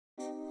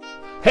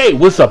Hey,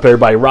 what's up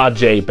everybody? Rod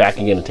J back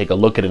again to take a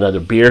look at another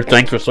beer.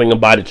 Thanks for swinging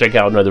by to check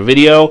out another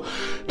video.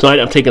 Tonight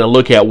I'm taking a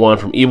look at one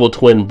from Evil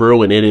Twin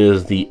Brew, and it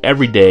is the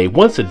everyday,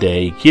 once a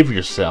day, give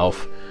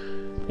yourself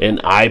an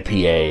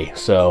IPA.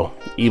 So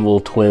Evil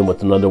Twin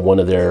with another one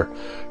of their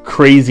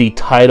crazy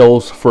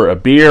titles for a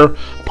beer.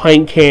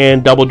 Pint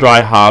can, double dry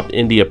hopped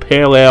India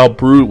Pale Ale,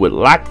 brewed with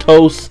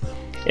lactose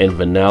and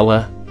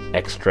vanilla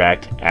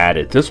extract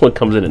added. This one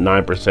comes in at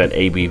 9%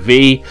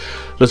 ABV.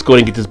 Let's go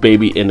ahead and get this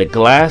baby in the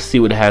glass, see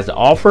what it has to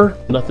offer.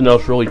 Nothing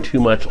else really too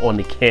much on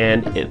the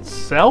can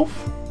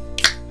itself.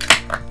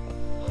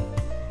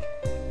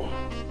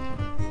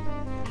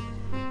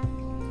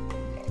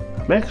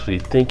 I'm actually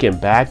thinking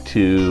back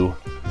to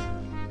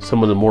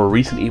some of the more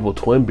recent Evil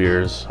Twin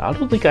beers. I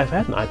don't think I've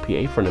had an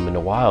IPA from them in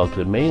a while,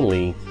 but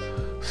mainly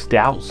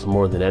stouts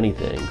more than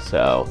anything.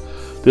 So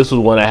this was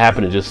one I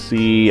happened to just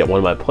see at one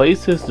of my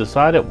places,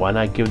 decided why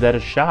not give that a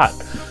shot.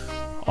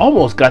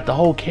 Almost got the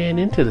whole can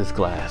into this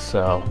glass.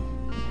 So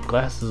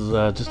glass is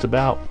just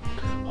about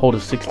hold a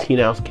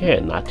 16-ounce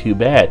can, not too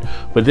bad.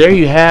 But there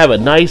you have a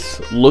nice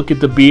look at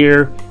the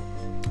beer.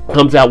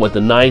 Comes out with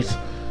a nice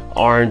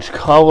orange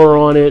color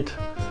on it.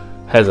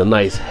 Has a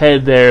nice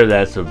head there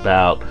that's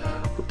about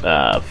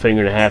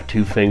finger and a half,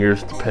 2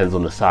 fingers, depends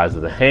on the size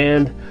of the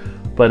hand.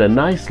 But a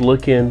nice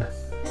looking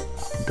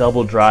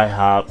double dry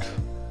hopped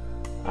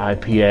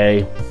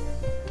IPA.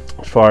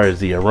 As far as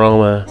the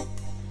aroma,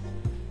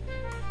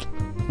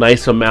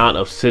 nice amount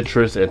of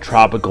citrus and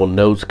tropical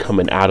notes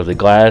coming out of the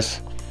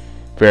glass.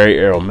 Very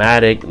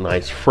aromatic,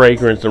 nice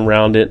fragrance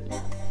around it.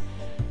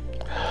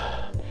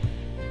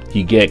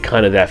 You get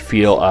kind of that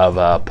feel of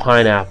a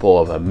pineapple,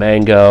 of a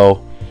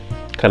mango,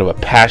 kind of a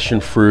passion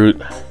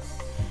fruit.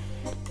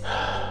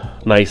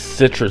 Nice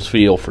citrus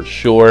feel for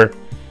sure.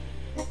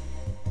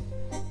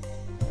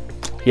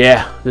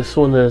 Yeah, this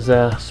one is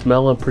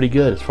smelling pretty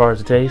good as far as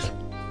the taste.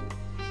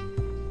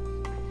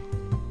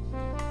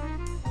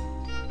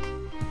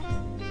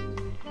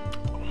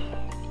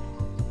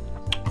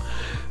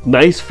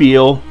 Nice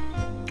feel.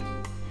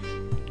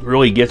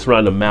 Really gets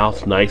around the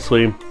mouth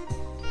nicely.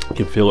 You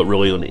can feel it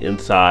really on the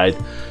inside,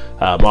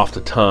 off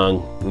the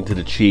tongue, into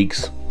the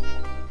cheeks.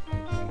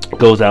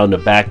 Goes out in the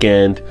back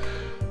end.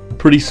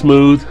 Pretty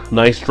smooth.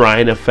 Nice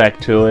drying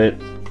effect to it.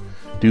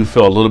 Do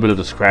feel a little bit of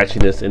the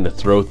scratchiness in the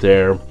throat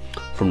there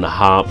from the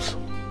hops.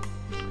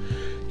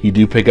 You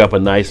do pick up a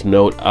nice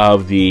note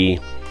of the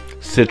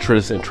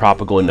citrus and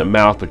tropical in the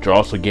mouth, but you're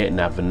also getting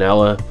that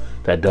vanilla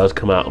that does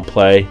come out and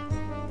play.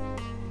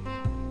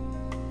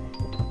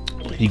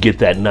 You get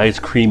that nice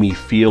creamy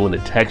feel in the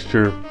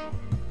texture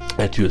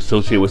that you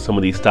associate with some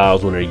of these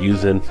styles when they're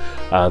using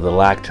the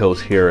lactose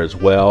here as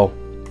well.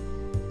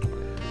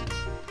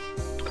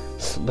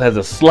 It has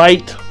a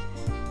slight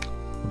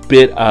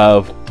bit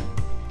of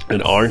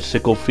an orange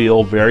sickle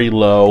feel, very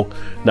low,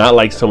 not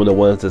like some of the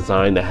ones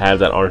designed to have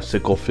that orange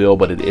sickle feel,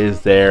 but it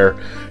is there,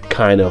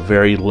 kind of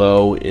very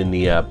low in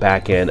the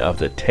back end of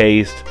the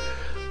taste.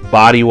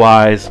 Body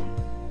wise,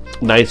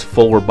 nice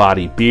fuller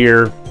body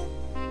beer.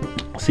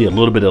 See a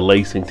little bit of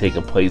lacing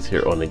taking place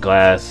here on the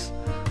glass.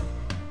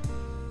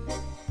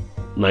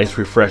 Nice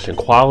refreshing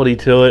quality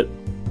to it.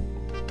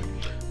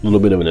 A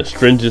little bit of an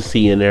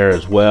astringency in there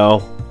as well.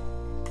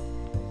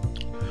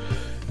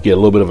 Get a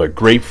little bit of a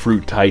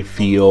grapefruit type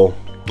feel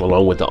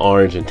along with the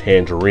orange and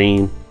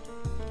tangerine.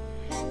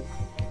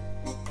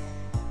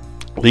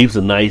 Leaves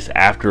a nice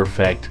after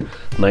effect,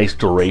 nice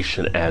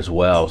duration as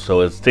well.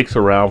 So it sticks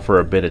around for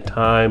a bit of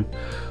time.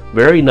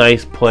 Very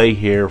nice play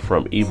here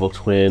from Evil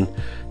Twin,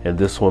 and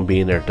this one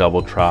being their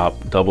double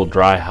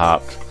dry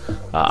hopped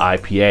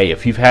IPA.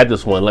 If you've had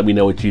this one, let me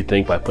know what you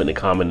think by putting a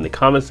comment in the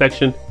comment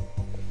section.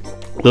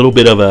 A little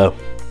bit of a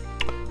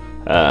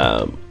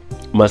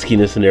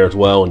muskiness in there as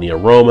well in the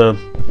aroma,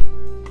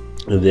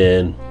 and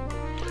then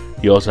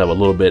you also have a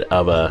little bit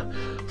of a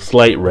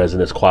slight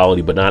resinous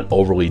quality, but not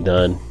overly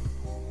done,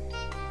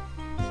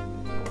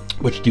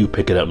 but you do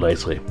pick it up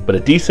nicely. But a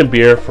decent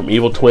beer from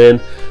Evil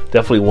Twin.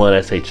 Definitely one I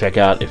say check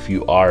out if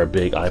you are a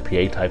big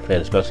IPA type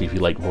fan, especially if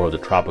you like more of the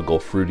tropical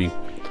fruity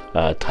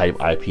type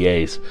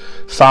IPAs.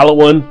 Solid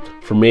one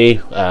for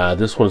me.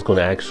 This one's going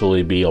to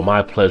actually be on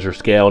my pleasure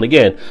scale, and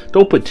again,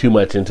 don't put too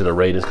much into the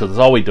ratings because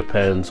it always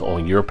depends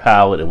on your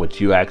palate and what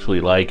you actually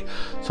like.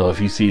 So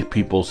if you see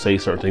people say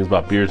certain things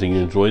about beers and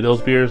you enjoy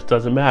those beers,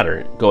 doesn't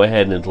matter, go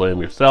ahead and enjoy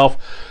them yourself.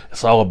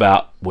 It's all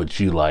about what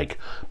you like.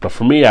 But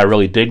for me, I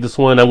really dig this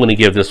one. I'm going to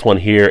give this one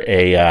here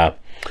a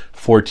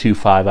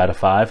 4.25 out of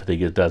 5. I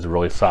think it does a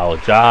really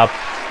solid job.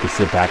 You can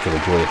sit back and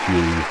enjoy a few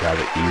of these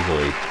rather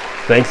easily.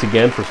 Thanks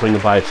again for swinging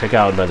by and check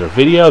out another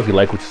video. If you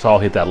like what you saw,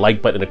 hit that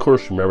like button. And of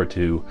course, remember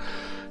to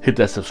hit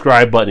that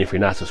subscribe button. If you're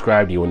not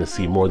subscribed and you want to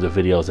see more of the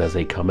videos as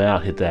they come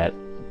out, hit that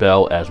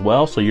bell as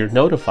well so you're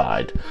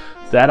notified.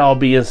 That all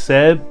being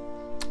said,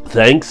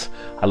 thanks.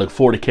 I look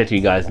forward to catching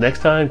you guys next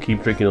time.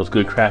 Keep drinking those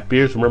good craft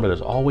beers. Remember,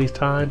 there's always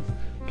time.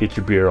 Get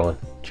your beer on.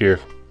 Cheers.